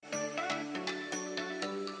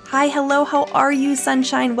Hi, hello, how are you,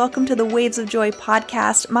 sunshine? Welcome to the Waves of Joy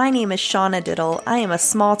podcast. My name is Shauna Diddle. I am a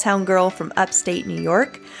small town girl from upstate New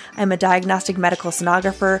York. I'm a diagnostic medical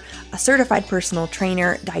sonographer, a certified personal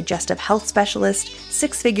trainer, digestive health specialist,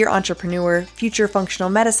 six-figure entrepreneur, future functional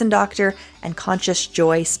medicine doctor, and conscious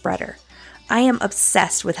joy spreader. I am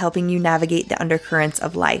obsessed with helping you navigate the undercurrents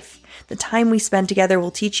of life. The time we spend together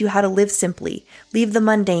will teach you how to live simply, leave the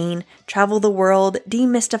mundane, travel the world,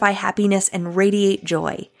 demystify happiness, and radiate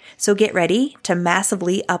joy. So get ready to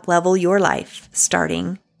massively uplevel your life,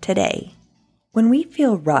 starting today. When we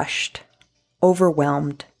feel rushed,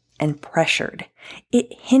 overwhelmed, and pressured,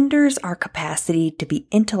 it hinders our capacity to be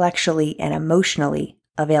intellectually and emotionally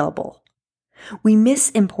available. We miss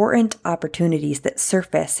important opportunities that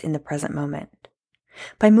surface in the present moment.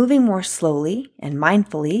 By moving more slowly and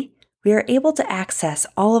mindfully, we are able to access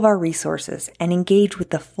all of our resources and engage with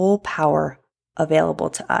the full power available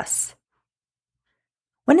to us.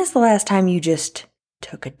 When is the last time you just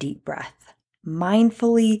took a deep breath,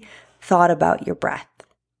 mindfully thought about your breath?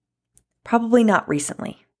 Probably not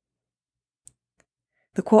recently.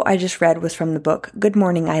 The quote I just read was from the book Good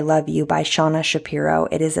Morning, I Love You by Shauna Shapiro.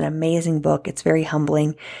 It is an amazing book. It's very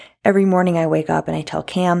humbling. Every morning I wake up and I tell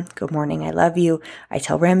Cam, good morning, I love you. I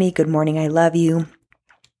tell Remy, good morning, I love you.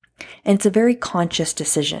 And it's a very conscious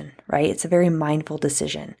decision, right? It's a very mindful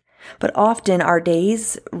decision. But often our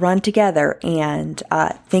days run together and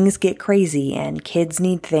things get crazy and kids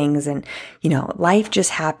need things and, life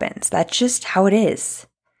just happens. That's just how it is.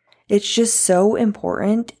 It's just so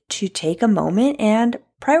important to take a moment and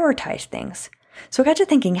prioritize things. So I got to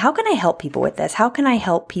thinking, how can I help people with this? How can I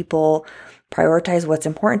help people prioritize what's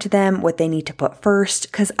important to them, what they need to put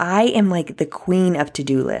first? Because I am like the queen of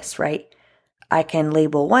to-do lists, right? I can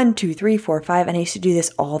label 1, 2, 3, 4, 5, and I used to do this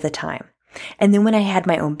all the time. And then when I had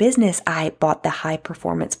my own business, I bought the High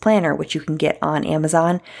Performance Planner, which you can get on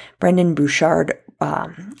Amazon. Brendan Bouchard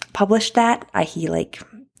published that. He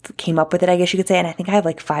came up with it, I guess you could say. And I think I have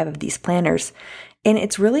 5 of these planners. And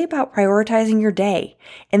it's really about prioritizing your day.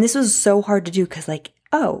 And this was so hard to do because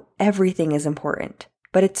everything is important,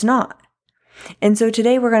 but it's not. And so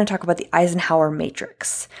today we're going to talk about the Eisenhower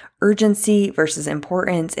matrix, urgency versus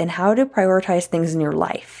importance, and how to prioritize things in your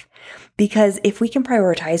life. Because if we can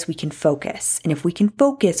prioritize, we can focus. And if we can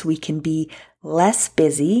focus, we can be less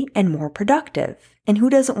busy and more productive. And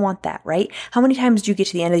who doesn't want that, right? How many times do you get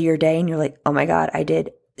to the end of your day and you're like, oh my God, I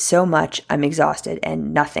did so much, I'm exhausted,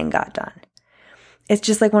 and nothing got done. It's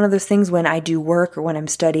just like one of those things when I do work or when I'm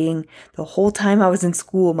studying. The whole time I was in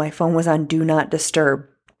school, my phone was on Do Not Disturb.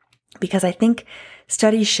 Because I think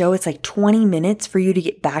studies show it's 20 minutes for you to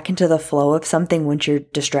get back into the flow of something once you're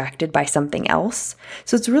distracted by something else.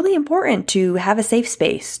 So it's really important to have a safe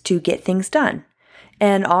space to get things done.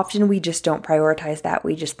 And often we just don't prioritize that.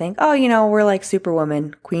 We just think, we're like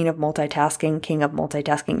Superwoman, queen of multitasking, king of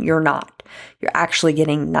multitasking. You're not. You're actually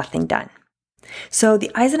getting nothing done. So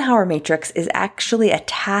the Eisenhower matrix is actually a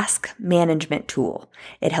task management tool.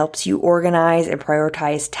 It helps you organize and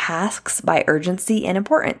prioritize tasks by urgency and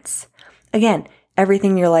importance. Again,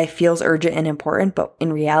 everything in your life feels urgent and important, but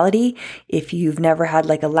in reality, if you've never had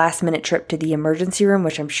a last minute trip to the emergency room,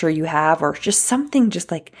 which I'm sure you have, or just something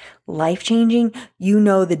just life-changing, you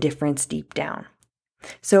know the difference deep down.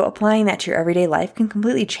 So applying that to your everyday life can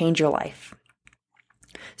completely change your life.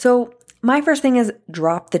 So my first thing is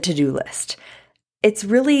drop the to-do list. It's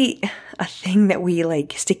really a thing that we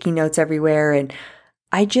sticky notes everywhere. And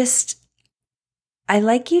I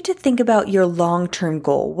like you to think about your long-term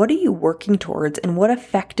goal. What are you working towards and what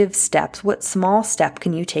effective steps, what small step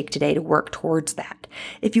can you take today to work towards that?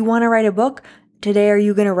 If you want to write a book, today are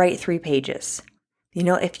you going to write 3 pages?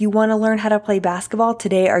 If you want to learn how to play basketball,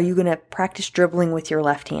 today are you going to practice dribbling with your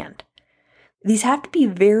left hand? These have to be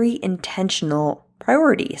very intentional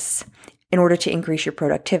priorities in order to increase your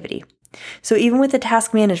productivity. So even with the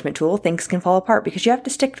task management tool, things can fall apart because you have to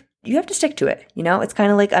stick to it. It's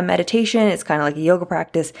kind of like a meditation. It's kind of like a yoga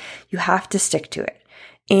practice. You have to stick to it.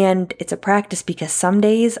 And it's a practice because some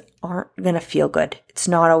days aren't going to feel good. It's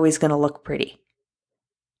not always going to look pretty.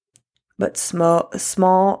 But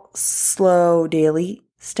small, slow daily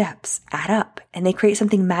steps add up and they create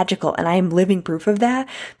something magical. And I am living proof of that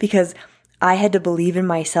because I had to believe in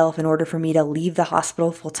myself in order for me to leave the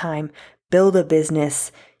hospital full time, build a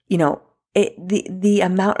business. The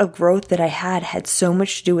amount of growth that I had so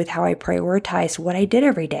much to do with how I prioritized what I did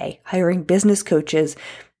every day, hiring business coaches,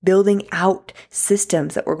 building out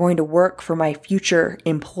systems that were going to work for my future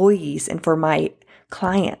employees and for my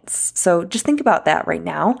clients. So just think about that right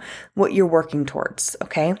now, what you're working towards,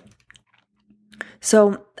 okay?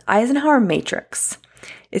 So Eisenhower matrix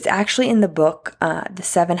It's actually in the book, The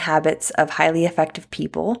 7 Habits of Highly Effective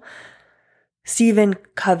People. Stephen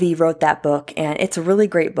Covey wrote that book, and it's a really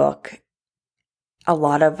great book. A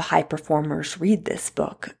lot of high performers read this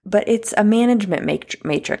book, but it's a management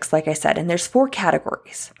matrix, like I said, and there's 4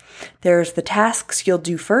 categories. There's the tasks you'll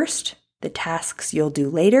do first, the tasks you'll do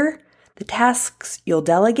later, the tasks you'll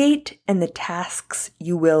delegate, and the tasks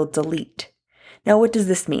you will delete. Now, what does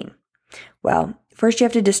this mean? Well, first you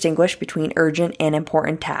have to distinguish between urgent and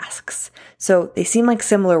important tasks. So they seem like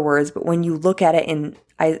similar words, but when you look at it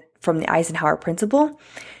from the Eisenhower principle,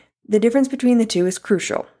 the difference between the two is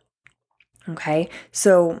crucial. Okay,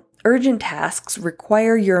 so urgent tasks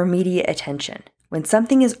require your immediate attention. When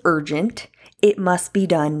something is urgent, it must be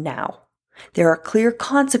done now. There are clear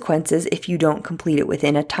consequences if you don't complete it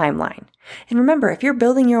within a timeline. And remember, if you're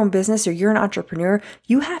building your own business or you're an entrepreneur,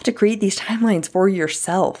 you have to create these timelines for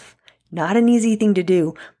yourself. Not an easy thing to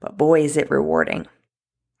do, but boy, is it rewarding.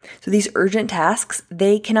 So these urgent tasks,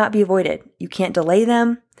 they cannot be avoided. You can't delay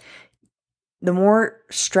them. The more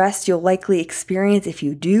stress you'll likely experience if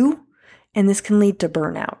you do, and this can lead to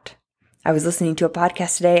burnout. I was listening to a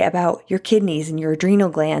podcast today about your kidneys and your adrenal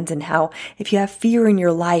glands and how if you have fear in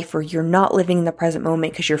your life or you're not living in the present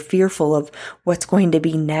moment because you're fearful of what's going to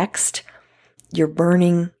be next, you're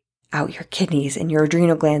burning out your kidneys and your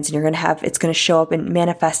adrenal glands, and it's going to show up and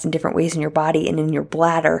manifest in different ways in your body and in your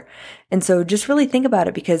bladder. And so just really think about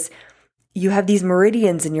it, because you have these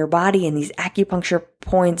meridians in your body and these acupuncture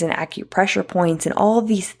points and acupressure points and all of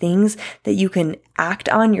these things that you can act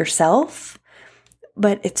on yourself.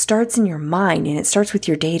 But it starts in your mind, and it starts with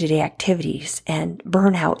your day-to-day activities. And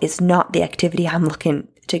burnout is not the activity I'm looking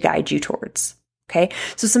to guide you towards. Okay,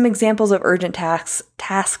 so some examples of urgent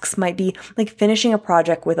tasks might be like finishing a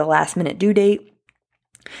project with a last-minute due date,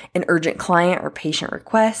 an urgent client or patient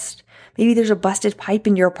request. Maybe there's a busted pipe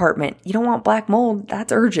in your apartment. You don't want black mold.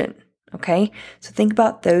 That's urgent. Okay, so think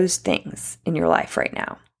about those things in your life right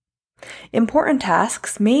now. Important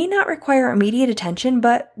tasks may not require immediate attention,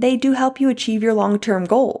 but they do help you achieve your long-term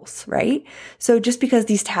goals, right? So just because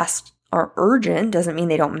these tasks are urgent doesn't mean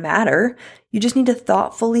they don't matter. You just need to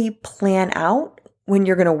thoughtfully plan out when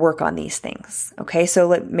you're going to work on these things. Okay, so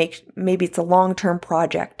maybe it's a long-term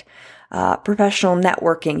project, professional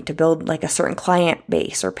networking to build like a certain client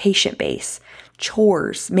base or patient base,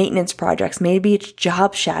 chores, maintenance projects. Maybe it's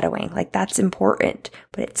job shadowing. Like that's important,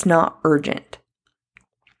 but it's not urgent.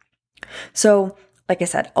 So, like I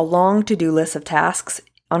said, a long to-do list of tasks,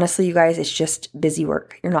 honestly, you guys, it's just busy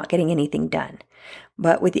work. You're not getting anything done.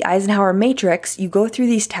 But with the Eisenhower matrix, you go through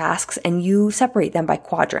these tasks and you separate them by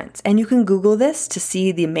quadrants. And you can Google this to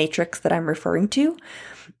see the matrix that I'm referring to.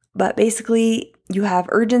 But basically, you have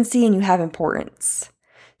urgency and you have importance.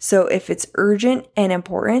 So if it's urgent and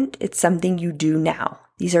important, it's something you do now.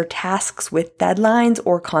 These are tasks with deadlines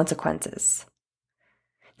or consequences.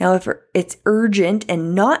 Now, if it's urgent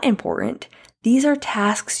and not important, these are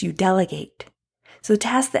tasks you delegate. So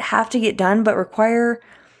tasks that have to get done but require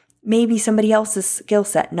maybe somebody else's skill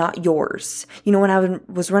set, not yours. You know, when I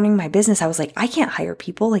was running my business, I was like, I can't hire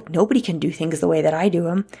people. Like nobody can do things the way that I do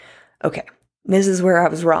them. Okay, this is where I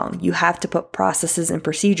was wrong. You have to put processes and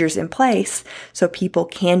procedures in place so people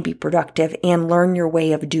can be productive and learn your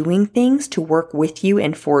way of doing things to work with you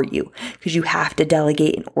and for you, because you have to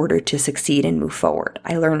delegate in order to succeed and move forward.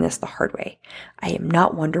 I learned this the hard way. I am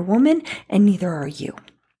not Wonder Woman, and neither are you.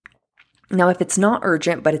 Now, if it's not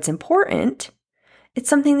urgent, but it's important, it's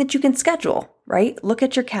something that you can schedule, right? Look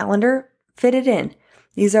at your calendar, fit it in.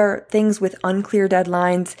 These are things with unclear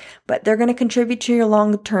deadlines, but they're going to contribute to your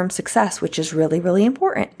long-term success, which is really, really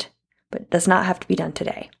important, but it does not have to be done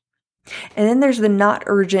today. And then there's the not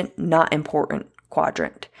urgent, not important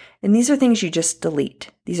quadrant. And these are things you just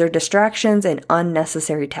delete. These are distractions and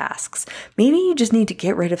unnecessary tasks. Maybe you just need to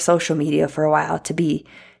get rid of social media for a while to be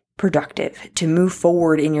productive, to move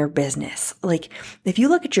forward in your business. Like if you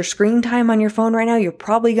look at your screen time on your phone right now, you're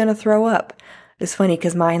probably going to throw up. It's funny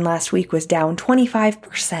because mine last week was down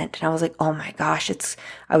 25%. And I was like, oh my gosh,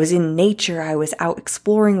 I was in nature. I was out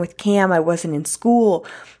exploring with Cam. I wasn't in school.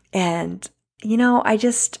 And, you know, I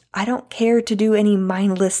don't care to do any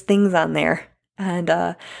mindless things on there. And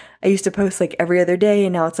I used to post like every other day,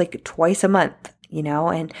 and now it's like twice a month, you know,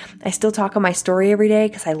 and I still talk on my story every day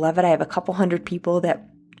because I love it. I have a couple hundred people that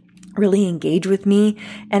really engage with me.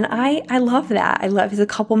 And I love that. It's a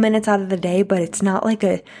couple minutes out of the day, but it's not like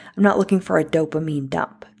I'm not looking for a dopamine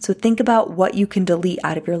dump. So think about what you can delete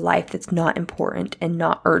out of your life that's not important and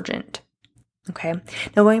not urgent. Okay.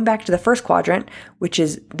 Now going back to the first quadrant, which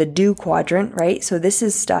is the do quadrant, right? So this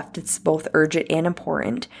is stuff that's both urgent and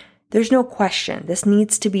important. There's no question. This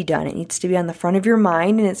needs to be done. It needs to be on the front of your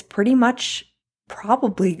mind, and it's pretty much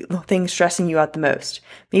probably the thing stressing you out the most.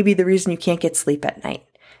 Maybe the reason you can't get sleep at night.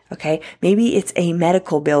 Okay. Maybe it's a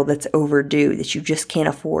medical bill that's overdue that you just can't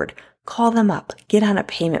afford. Call them up, get on a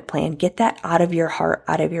payment plan, get that out of your heart,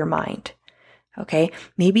 out of your mind. Okay.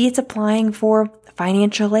 Maybe it's applying for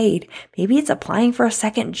financial aid. Maybe it's applying for a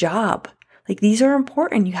second job. Like, these are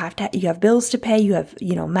important. You have bills to pay. You have,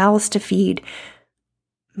 mouths to feed.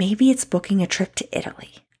 Maybe it's booking a trip to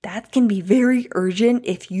Italy. That can be very urgent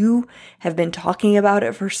if you have been talking about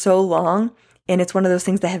it for so long and it's one of those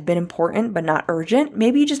things that have been important but not urgent.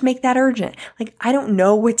 Maybe you just make that urgent. Like, I don't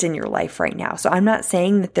know what's in your life right now. So I'm not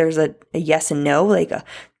saying that there's a yes and no, like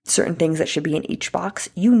certain things that should be in each box.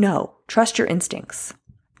 Trust your instincts.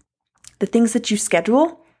 The things that you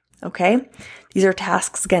schedule, okay? These are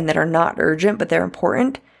tasks, again, that are not urgent, but they're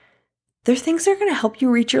important. They're things that are going to help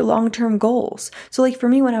you reach your long-term goals. So like for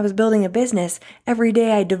me, when I was building a business, every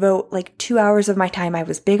day I devote like 2 hours of my time. I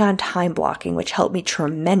was big on time blocking, which helped me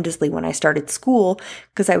tremendously when I started school,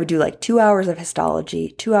 because I would do like 2 hours of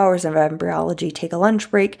histology, 2 hours of embryology, take a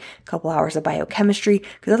lunch break, a couple hours of biochemistry,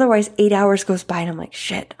 because otherwise 8 hours goes by and I'm like,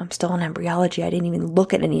 shit, I'm still in embryology. I didn't even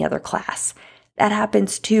look at any other class. That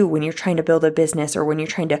happens too when you're trying to build a business or when you're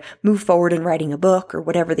trying to move forward in writing a book or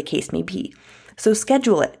whatever the case may be. So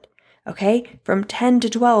schedule it. Okay, from 10 to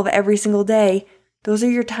 12 every single day, those are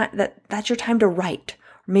your time. That's your time to write.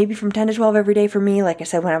 Or maybe from 10 to 12 every day for me, like I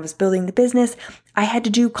said, when I was building the business, I had to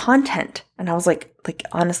do content. And I was like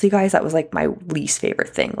honestly, guys, that was like my least favorite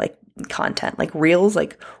thing, like content, like reels,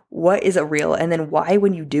 like what is a reel? And then why,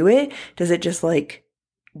 when you do it, does it just like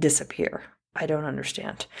disappear? I don't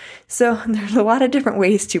understand. So there's a lot of different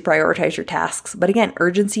ways to prioritize your tasks. But again,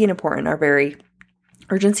 urgency and importance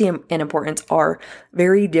are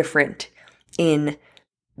very different in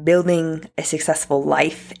building a successful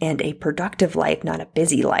life and a productive life, not a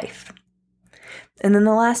busy life. And then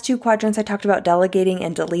the last two quadrants I talked about, delegating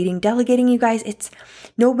and deleting. Delegating, you guys,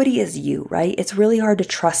 nobody is you, right? It's really hard to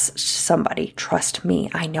trust somebody. Trust me.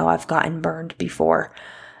 I know I've gotten burned before.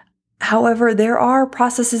 However, there are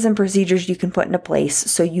processes and procedures you can put into place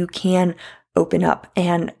so you can open up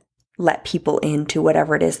and let people into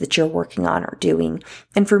whatever it is that you're working on or doing.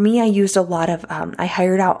 And for me, I used I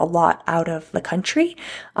hired out a lot out of the country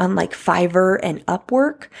on like Fiverr and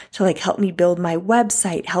Upwork to like help me build my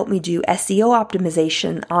website, help me do SEO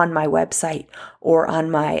optimization on my website or on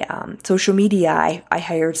my social media. I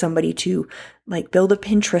hired somebody to like build a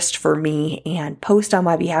Pinterest for me and post on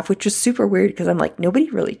my behalf, which was super weird because I'm like, nobody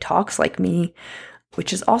really talks like me.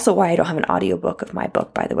 Which is also why I don't have an audiobook of my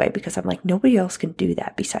book, by the way, because I'm like, nobody else can do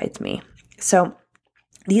that besides me. So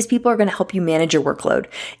these people are going to help you manage your workload,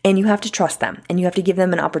 and you have to trust them, and you have to give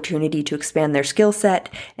them an opportunity to expand their skill set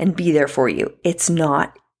and be there for you. It's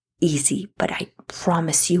not easy, but I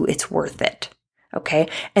promise you it's worth it. Okay.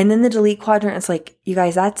 And then the delete quadrant is like, you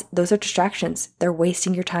guys, those are distractions. They're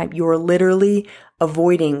wasting your time. You're literally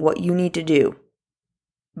avoiding what you need to do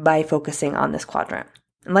by focusing on this quadrant.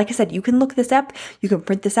 And like I said, you can look this up, you can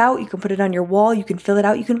print this out, you can put it on your wall, you can fill it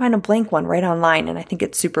out, you can find a blank one right online. And I think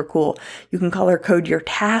it's super cool. You can color code your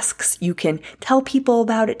tasks. You can tell people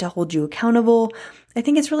about it to hold you accountable. I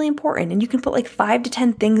think it's really important. And you can put like 5 to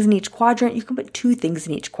 10 things in each quadrant. You can put 2 things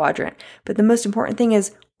in each quadrant. But the most important thing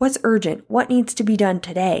is what's urgent? What needs to be done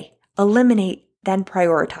today? Eliminate, then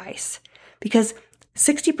prioritize. Because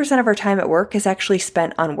 60% of our time at work is actually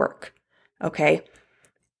spent on work. Okay.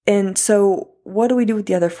 And so what do we do with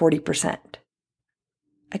the other 40%?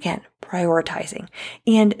 Again, prioritizing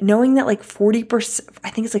and knowing that like 40%, I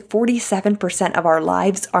think it's like 47% of our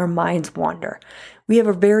lives, our minds wander. We have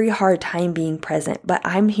a very hard time being present, but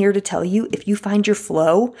I'm here to tell you, if you find your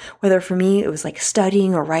flow, whether for me, it was like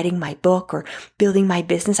studying or writing my book or building my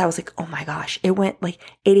business, I was like, oh my gosh, it went like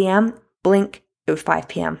 8 a.m., blink, it was 5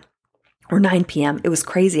 p.m. or 9 p.m. It was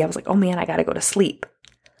crazy. I was like, oh man, I got to go to sleep.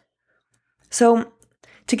 So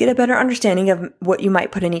to get a better understanding of what you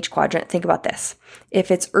might put in each quadrant, think about this.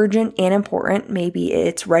 If it's urgent and important, maybe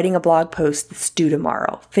it's writing a blog post that's due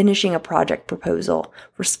tomorrow, finishing a project proposal,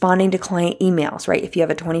 responding to client emails, right? If you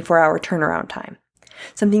have a 24-hour turnaround time.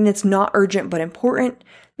 Something that's not urgent but important,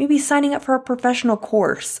 maybe signing up for a professional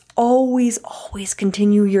course. Always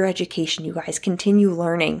continue your education, you guys. Continue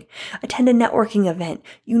learning. Attend a networking event.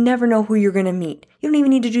 You never know who you're going to meet. You don't even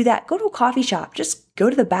need to do that. Go to a coffee shop. Just go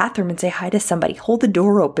to the bathroom and say hi to somebody. Hold the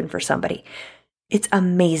door open for somebody. It's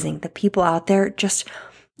amazing. The people out there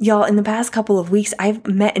y'all, in the past couple of weeks, I've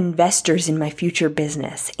met investors in my future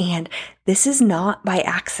business, and this is not by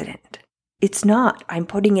accident. It's not. I'm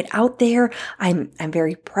putting it out there. I'm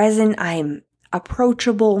very present. I'm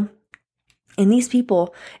approachable. And these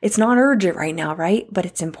people, it's not urgent right now, right? But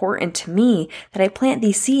it's important to me that I plant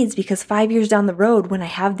these seeds because 5 years down the road, when I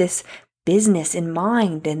have this business in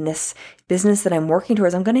mind and this business that I'm working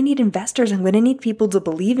towards, I'm going to need investors. I'm going to need people to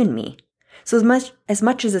believe in me. So as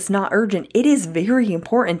much as it's not urgent, it is very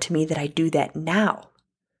important to me that I do that now.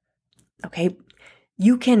 Okay?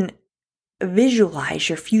 You can visualize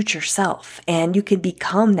your future self and you can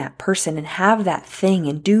become that person and have that thing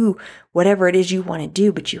and do whatever it is you want to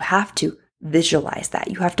do, but you have to visualize that.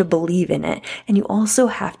 You have to believe in it. And you also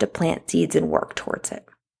have to plant seeds and work towards it.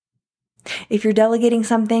 If you're delegating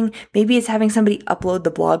something, maybe it's having somebody upload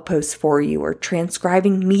the blog posts for you or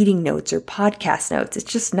transcribing meeting notes or podcast notes.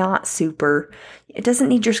 It's just not it doesn't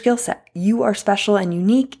need your skill set. You are special and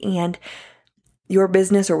unique, and your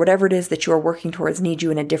business or whatever it is that you are working towards needs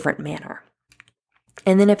you in a different manner.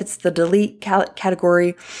 And then if it's the delete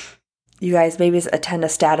category, you guys maybe attend a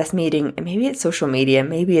status meeting, and maybe it's social media,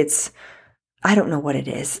 maybe it's, I don't know what it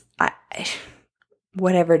is.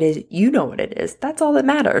 Whatever it is, you know what it is. That's all that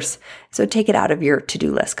matters. So take it out of your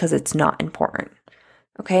to-do list because it's not important.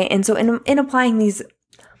 Okay. And so in applying these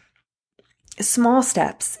small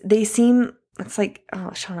steps, it's like,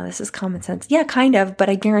 oh, Shauna, this is common sense. Yeah, kind of, but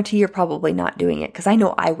I guarantee you're probably not doing it because I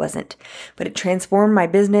know I wasn't. But it transformed my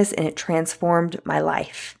business and it transformed my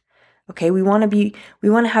life. Okay. We want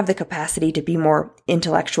to have the capacity to be more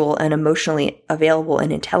intellectual and emotionally available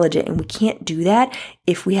and intelligent. And we can't do that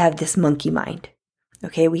if we have this monkey mind.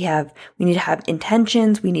 Okay, we need to have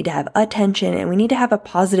intentions, we need to have attention, and we need to have a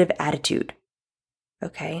positive attitude.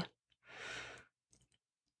 Okay?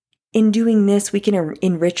 In doing this, we can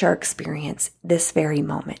enrich our experience this very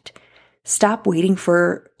moment. Stop waiting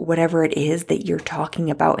for whatever it is that you're talking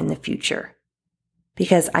about in the future.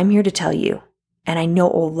 Because I'm here to tell you, and I know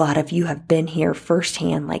a lot of you have been here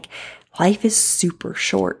firsthand, like life is super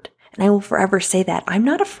short. And I will forever say that. I'm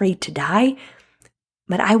not afraid to die,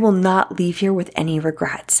 but I will not leave here with any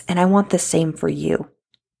regrets. And I want the same for you.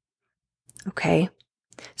 Okay?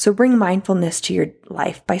 So bring mindfulness to your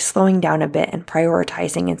life by slowing down a bit and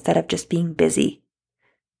prioritizing instead of just being busy.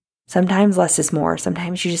 Sometimes less is more.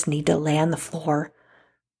 Sometimes you just need to lay on the floor,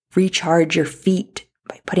 recharge your feet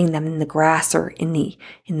by putting them in the grass or in the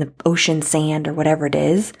ocean sand or whatever it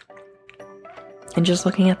is, and just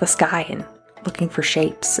looking at the sky and looking for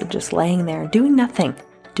shapes and just laying there and doing nothing.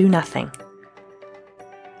 Do nothing.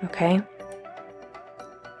 Okay?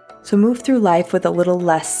 So move through life with a little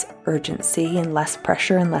less urgency and less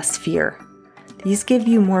pressure and less fear. These give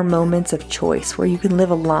you more moments of choice where you can live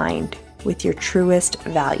aligned with your truest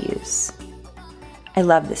values. I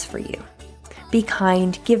love this for you. Be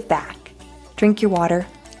kind, give back, drink your water,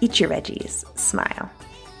 eat your veggies, smile.